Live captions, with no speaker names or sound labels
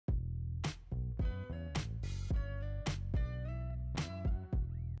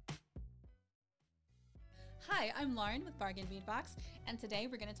Hi, I'm Lauren with Bargain Bead Box, and today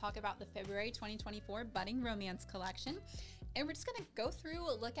we're going to talk about the February 2024 Budding Romance collection. And we're just going to go through,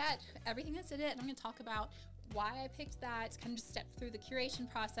 look at everything that's in it, and I'm going to talk about why I picked that, kind of just step through the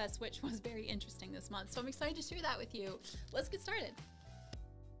curation process, which was very interesting this month. So I'm excited to share that with you. Let's get started.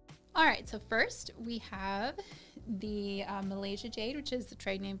 All right, so first we have the Malaysia Jade, which is the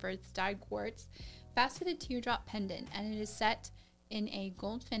trade name for its dyed quartz faceted teardrop pendant, and it is set in a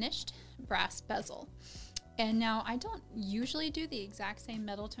gold finished brass bezel. And now I don't usually do the exact same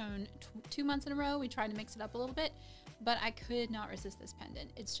metal tone 2 months in a row. We try to mix it up a little bit, but I could not resist this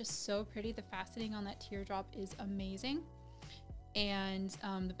pendant. It's just so pretty. The faceting on that teardrop is amazing. And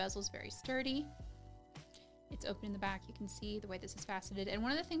the bezel is very sturdy. It's open in the back. You can see the way this is faceted. And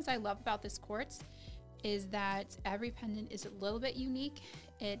one of the things I love about this quartz is that every pendant is a little bit unique.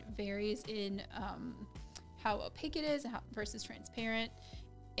 It varies in how opaque it is versus transparent,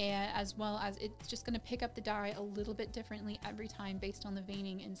 and as well as it's just going to pick up the dye a little bit differently every time based on the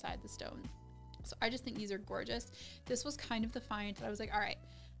veining inside the stone. So I just think these are gorgeous. This was kind of the find that I was like, all right,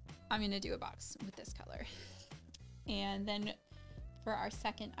 I'm going to do a box with this color. And then for our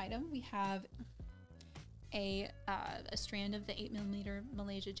second item, we have a strand of the 8mm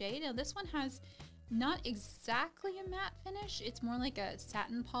Malaysia Jade. Now this one has not exactly a matte finish. It's more like a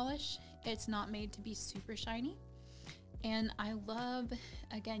satin polish. It's not made to be super shiny. And I love,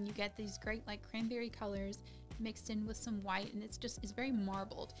 again, you get these great like cranberry colors mixed in with some white, and it's very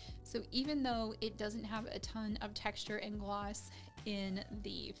marbled. So even though it doesn't have a ton of texture and gloss in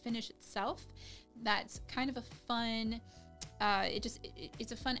the finish itself, that's kind of a fun,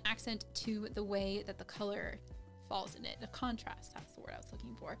 it's a fun accent to the way that the color falls in it. The contrast, that's the word I was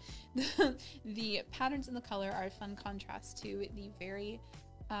looking for. The patterns in the color are a fun contrast to the very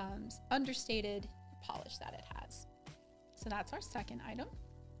understated polish that it has. So that's our second item.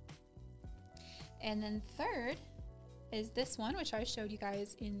 And then third is this one, which I showed you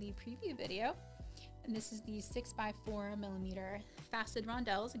guys in the preview video. And this is the 6x4mm faceted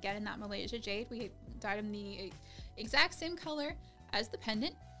rondelles, again in that Malaysia Jade. We dyed them the exact same color as the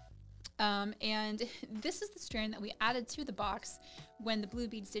pendant. And this is the strand that we added to the box when the blue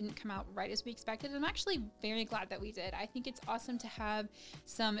beads didn't come out right as we expected. And I'm actually very glad that we did. I think it's awesome to have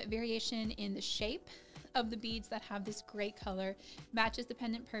some variation in the shape of the beads that have this great color, matches the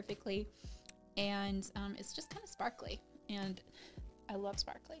pendant perfectly, and it's just kind of sparkly, and I love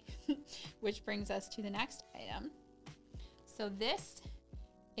sparkly. Which brings us to the next item. So this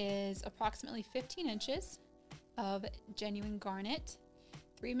is approximately 15 inches of genuine garnet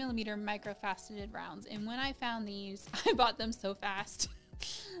 3mm micro faceted rounds, and when I found these, I bought them so fast.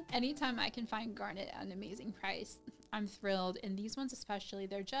 Anytime I can find garnet at an amazing price, I'm thrilled. And these ones especially,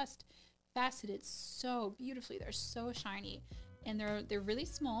 they're just faceted so beautifully. They're so shiny, and they're really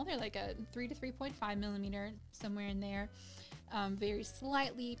small. They're like a 3 to 3.5mm, somewhere in there. Vary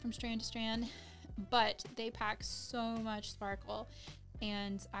slightly from strand to strand, but they pack so much sparkle,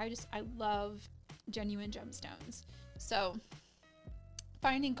 and I love genuine gemstones. So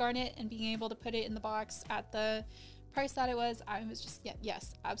finding garnet and being able to put it in the box at the price that it was, I was just,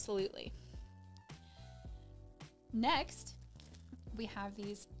 yes, absolutely. Next, we have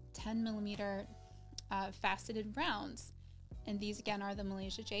these 10mm faceted rounds, and these again are the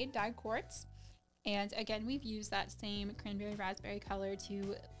Malaysia Jade dyed quartz. And again, we've used that same cranberry raspberry color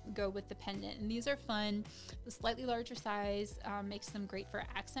to go with the pendant, and these are fun. The slightly larger size makes them great for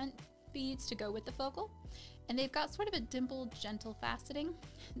accent beads to go with the focal, and they've got sort of a dimpled, gentle faceting.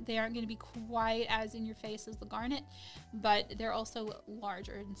 They aren't going to be quite as in your face as the garnet, but they're also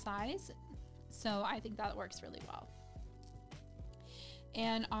larger in size, so I think that works really well.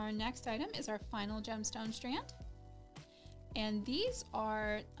 And our next item is our final gemstone strand, and these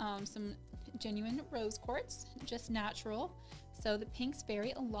are some genuine rose quartz, just natural, so the pinks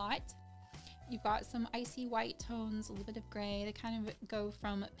vary a lot. You've got some icy white tones, a little bit of gray. They kind of go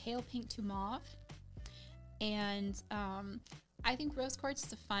from pale pink to mauve. And I think rose quartz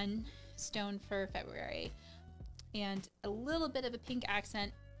is a fun stone for February. And a little bit of a pink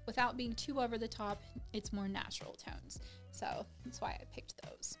accent without being too over the top. It's more natural tones. So that's why I picked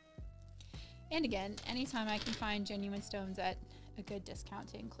those. And again, anytime I can find genuine stones at a good discount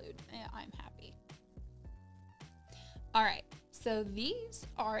to include, I'm happy. All right, so these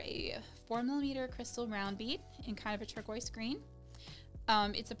are a 4mm crystal round bead in kind of a turquoise green.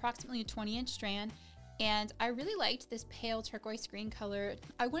 It's approximately a 20-inch strand, and I really liked this pale turquoise green color.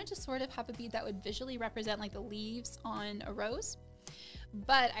 I wanted to sort of have a bead that would visually represent like the leaves on a rose,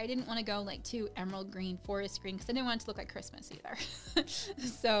 but I didn't want to go like too emerald green, forest green, because I didn't want it to look like Christmas either.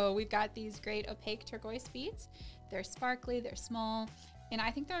 So we've got these great opaque turquoise beads. They're sparkly, they're small, and I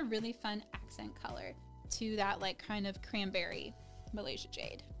think they're a really fun accent color to that like kind of cranberry Malaysia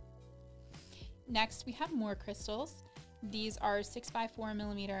jade. Next, we have more crystals. These are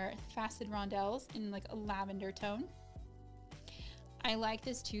 6x4mm faceted rondelles in like a lavender tone. I like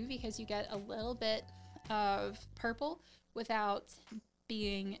this too because you get a little bit of purple without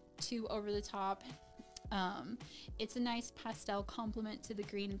being too over the top. It's a nice pastel complement to the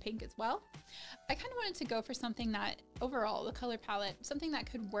green and pink as well. I kind of wanted to go for something that overall, the color palette, something that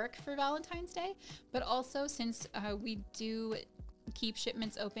could work for Valentine's Day, but also since we do keep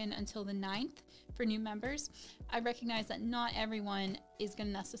shipments open until the 9th for new members, I recognize that not everyone is going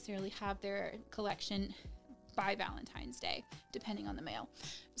to necessarily have their collection by Valentine's Day, depending on the mail.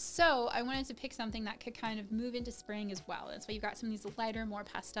 So I wanted to pick something that could kind of move into spring as well. That's why you've got some of these lighter, more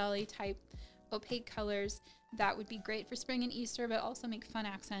pastel-y type opaque colors that would be great for spring and Easter, but also make fun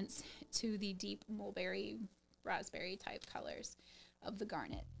accents to the deep mulberry, raspberry type colors of the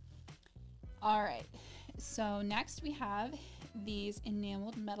garnet. All right, so next we have these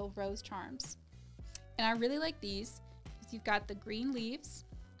enameled metal rose charms. And I really like these because you've got the green leaves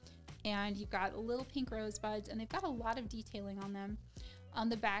and you've got little pink rosebuds, and they've got a lot of detailing on them. On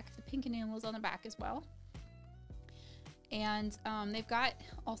the back, the pink enamels on the back as well. And they've got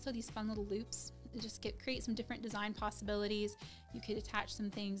also these fun little loops that just create some different design possibilities. You could attach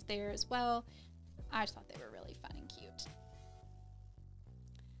some things there as well. I just thought they were really fun and cute.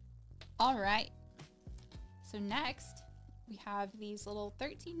 All right, so next we have these little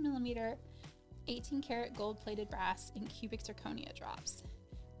 13mm 18 karat gold plated brass and cubic zirconia drops.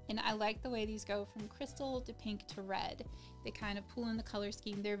 And I like the way these go from crystal to pink to red. They kind of pull in the color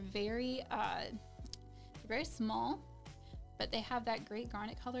scheme. They're very small, but they have that great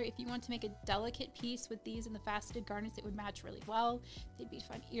garnet color. If you want to make a delicate piece with these and the faceted garnets, it would match really well. They'd be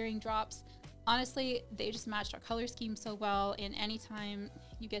fun earring drops. Honestly, they just matched our color scheme so well, and anytime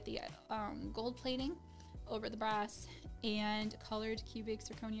you get the gold plating over the brass and colored cubic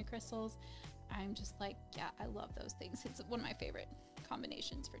zirconia crystals, I'm just like, yeah, I love those things. It's one of my favorite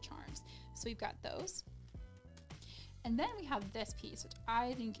combinations for charms. So we've got those. And then we have this piece, which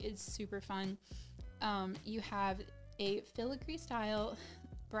I think is super fun. You have a filigree style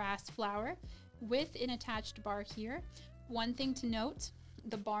brass flower with an attached bar here. One thing to note,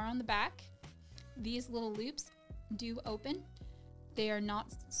 the bar on the back, these little loops do open. They are not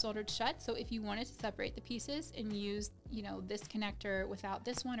soldered shut, so if you wanted to separate the pieces and use, you know, this connector without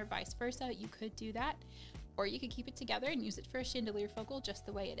this one or vice versa, you could do that. Or you could keep it together and use it for a chandelier focal just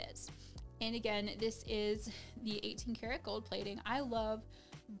the way it is. And again, this is the 18 karat gold plating. I love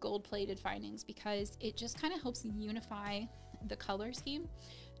gold plated findings because it just kind of helps unify the color scheme.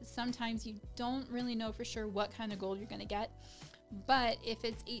 Sometimes you don't really know for sure what kind of gold you're going to get, but if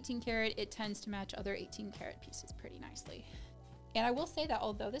it's 18 karat, it tends to match other 18 karat pieces pretty nicely. And I will say that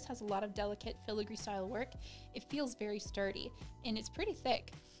although this has a lot of delicate filigree style work, it feels very sturdy and it's pretty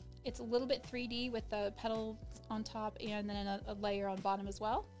thick. It's a little bit 3D with the petals on top and then a layer on bottom as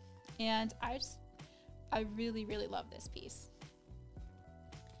well. And I really, really love this piece.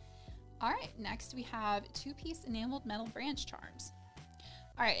 All right, next we have 2-piece enameled metal branch charms.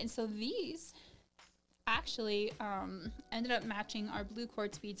 All right, and so these actually ended up matching our blue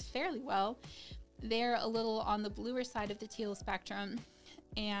quartz beads fairly well. They're a little on the bluer side of the teal spectrum,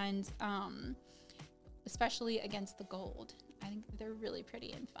 and especially against the gold. I think they're really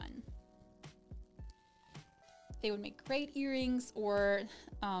pretty and fun. They would make great earrings or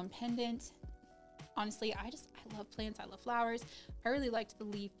pendant. Honestly, I love plants, I love flowers. I really liked the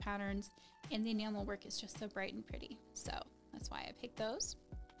leaf patterns, and the enamel work is just so bright and pretty. So that's why I picked those.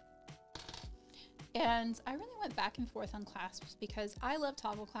 And I really went back and forth on clasps because I love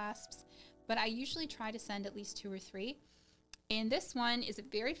toggle clasps, but I usually try to send at least 2 or 3. And this one is a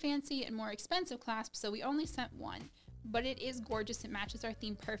very fancy and more expensive clasp, so we only sent 1. But it is gorgeous, it matches our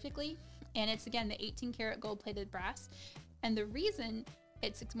theme perfectly. And it's, again, the 18 karat gold plated brass. And the reason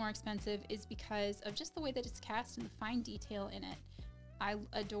it's more expensive is because of just the way that it's cast and the fine detail in it. I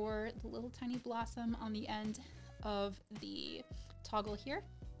adore the little tiny blossom on the end of the toggle here.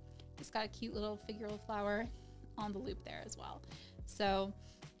 It's got a cute little figural flower on the loop there as well. So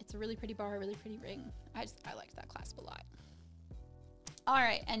it's a really pretty bar, a really pretty ring. I liked that clasp a lot. All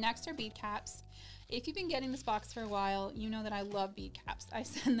right, and next are bead caps. If you've been getting this box for a while, you know that I love bead caps. I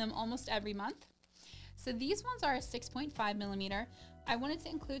send them almost every month. So these ones are a 6.5mm. I wanted to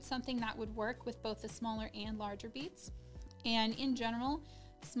include something that would work with both the smaller and larger beads. And in general,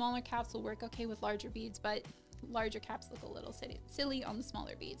 smaller caps will work okay with larger beads, but larger caps look a little silly on the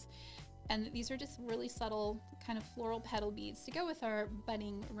smaller beads. And these are just really subtle kind of floral petal beads to go with our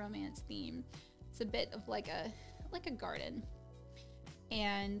budding romance theme. It's a bit of like a garden.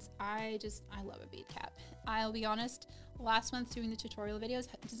 and I love a bead cap. I'll be honest, last month doing the tutorial videos,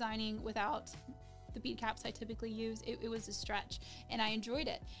 designing without the bead caps I typically use, it was a stretch, and I enjoyed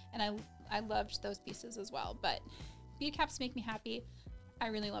it, and I loved those pieces as well. But bead caps make me happy. I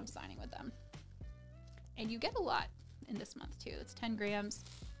really love designing with them. And you get a lot in this month too. It's 10 grams.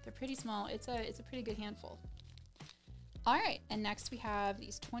 They're pretty small. It's a pretty good handful. All right, and next we have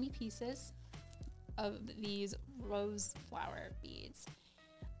these 20 pieces of these rose flower beads.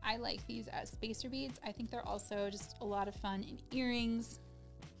 I like these as spacer beads. I think they're also just a lot of fun in earrings,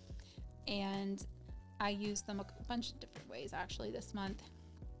 and I use them a bunch of different ways actually this month.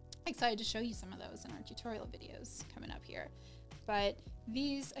 Excited to show you some of those in our tutorial videos coming up here. But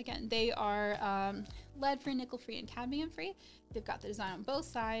these, again, they are lead-free, nickel-free, and cadmium-free. They've got the design on both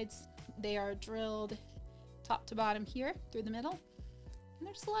sides. They are drilled top to bottom here through the middle, and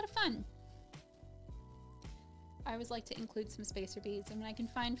they're just a lot of fun. I always like to include some spacer beads, and when I can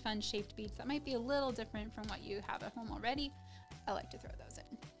find fun shaped beads that might be a little different from what you have at home already, I like to throw those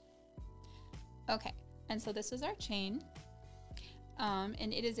in. Okay, and so this is our chain,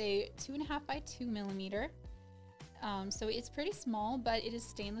 and it is a 2.5 by 2 millimeter. So it's pretty small, but it is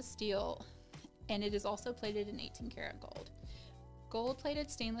stainless steel, and it is also plated in 18 karat gold. Gold plated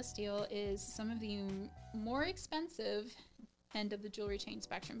stainless steel is some of the more expensive end of the jewelry chain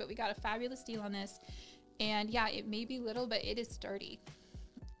spectrum, but we got a fabulous deal on this. And yeah, it may be little, but it is sturdy.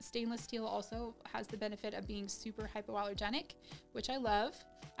 Stainless steel also has the benefit of being super hypoallergenic, which I love.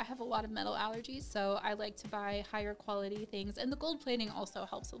 I have a lot of metal allergies, so I like to buy higher quality things. And the gold plating also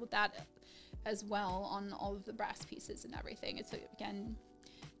helps with that as well on all of the brass pieces and everything. It's, again,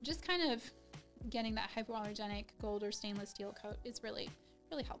 just kind of getting that hypoallergenic gold or stainless steel coat is really,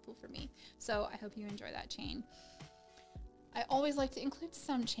 really helpful for me. So I hope you enjoy that chain. I always like to include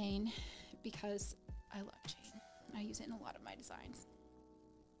some chain because I love chain. I use it in a lot of my designs.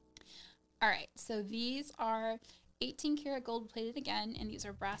 All right, so these are 18 karat gold plated again, and these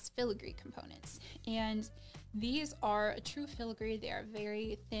are brass filigree components. And these are a true filigree. They are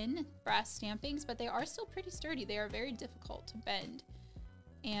very thin brass stampings, but they are still pretty sturdy. They are very difficult to bend.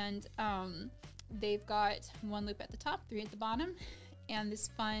 And they've got one loop at the top, 3 at the bottom, and this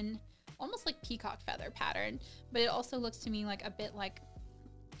fun, almost like peacock feather pattern, but it also looks to me like a bit like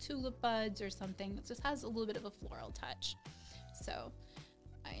tulip buds or something. It just has a little bit of a floral touch. So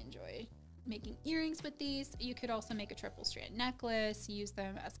I enjoy making earrings with these. You could also make a triple strand necklace, use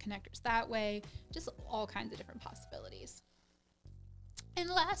them as connectors that way, just all kinds of different possibilities. And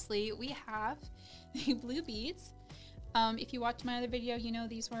lastly, we have the blue beads. If you watched my other video, you know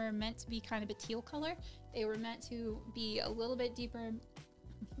these were meant to be kind of a teal color. They were meant to be a little bit deeper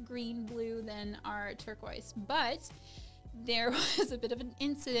green blue than our turquoise, but there was a bit of an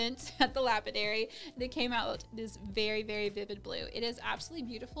incident at the lapidary that came out this very, very vivid blue. It is absolutely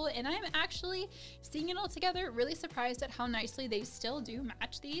beautiful, and I'm actually seeing it all together really surprised at how nicely they still do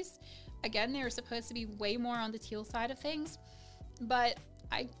match these. Again, they were supposed to be way more on the teal side of things, but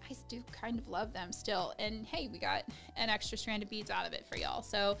I do kind of love them still. And hey, we got an extra strand of beads out of it for y'all,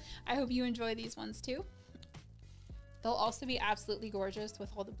 so I hope you enjoy these ones too. They'll also be absolutely gorgeous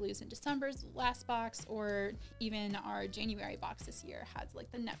with all the blues in December's last box, or even our January box this year has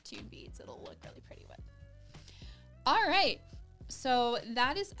like the Neptune beads it'll look really pretty with. All right, so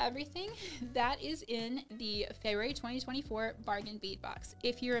that is everything that is in the February 2024 bargain bead box.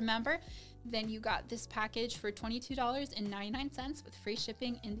 If you remember, then you got this package for $22.99 with free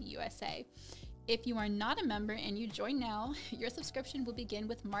shipping in the USA. If you are not a member and you join now, your subscription will begin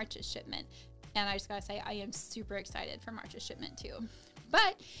with March's shipment. And I just gotta say, I am super excited for March's shipment too.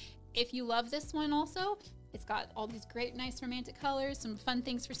 But if you love this one also, it's got all these great, nice romantic colors, some fun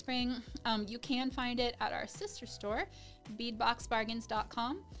things for spring. You can find it at our sister store,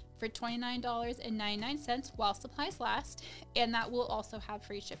 beadboxbargains.com, for $29.99 while supplies last. And that will also have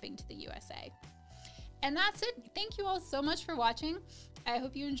free shipping to the USA. And that's it. Thank you all so much for watching. I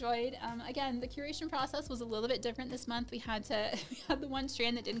hope you enjoyed. Again, the curation process was a little bit different this month. We had the one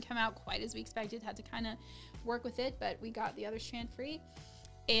strand that didn't come out quite as we expected, had to kind of work with it, but we got the other strand free.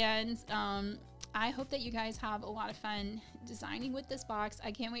 And I hope that you guys have a lot of fun designing with this box.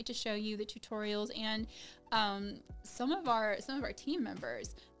 I can't wait to show you the tutorials, and some of our team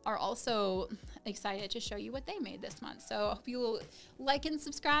members are also excited to show you what they made this month. So I hope you will like and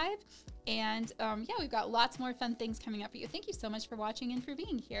subscribe. And yeah, we've got lots more fun things coming up for you. Thank you so much for watching and for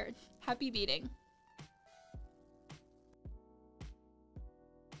being here. Happy beading.